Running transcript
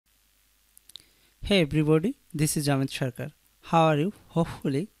Hey everybody, this is Amit Sharkar. How are you?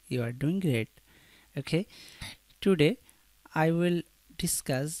 Hopefully you are doing great. Okay, today I will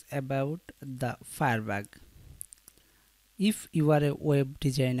discuss about the firebug. If you are a web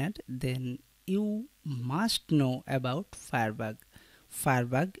designer, then you must know about firebug.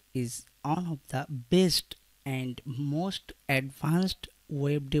 Firebug is one of the best and most advanced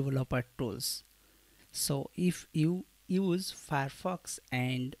web developer tools. So if you use Firefox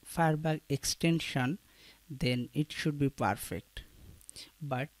and Firebug extension, then it should be perfect.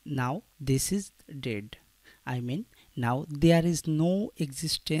 But now this is dead. I mean, now there is no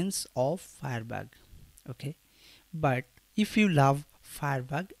existence of Firebug. Okay, but if you love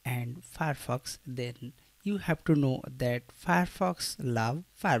Firebug and Firefox, then you have to know that Firefox love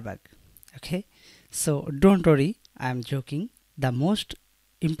Firebug. Okay, so don't worry, I'm joking. The most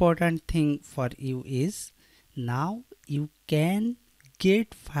important thing for you is now you can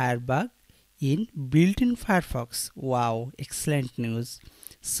get Firebug in built-in Firefox. Wow, excellent news.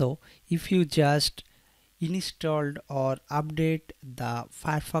 So if you just installed or update the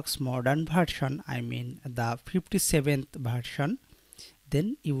Firefox modern version, I mean the 57th version,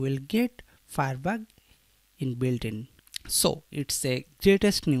 then you will get Firebug in built-in. So it's a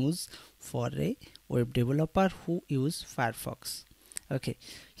greatest news for a web developer who use Firefox. Okay,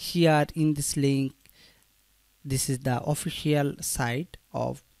 here in this link, this is the official site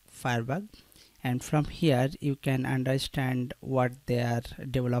of Firebug, and from here you can understand what their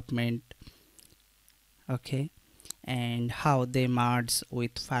development, okay, and how they merge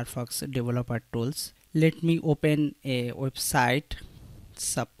with Firefox developer tools. Let me open a website.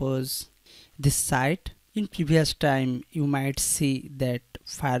 Suppose this site, in previous time you might see that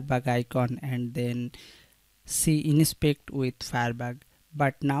Firebug icon and then see inspect with Firebug,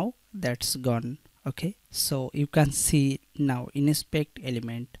 but now that's gone. Okay, so you can see now inspect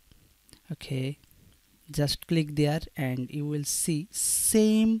element. Okay, just click there and you will see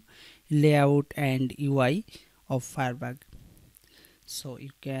same layout and UI of Firebug. So you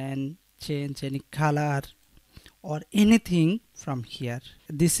can change any color or anything from here.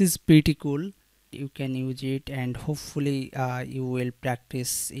 This is pretty cool. You can use it and hopefully you will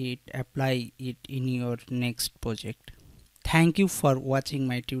practice it, apply it in your next project. Thank you for watching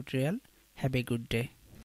my tutorial. Have a good day.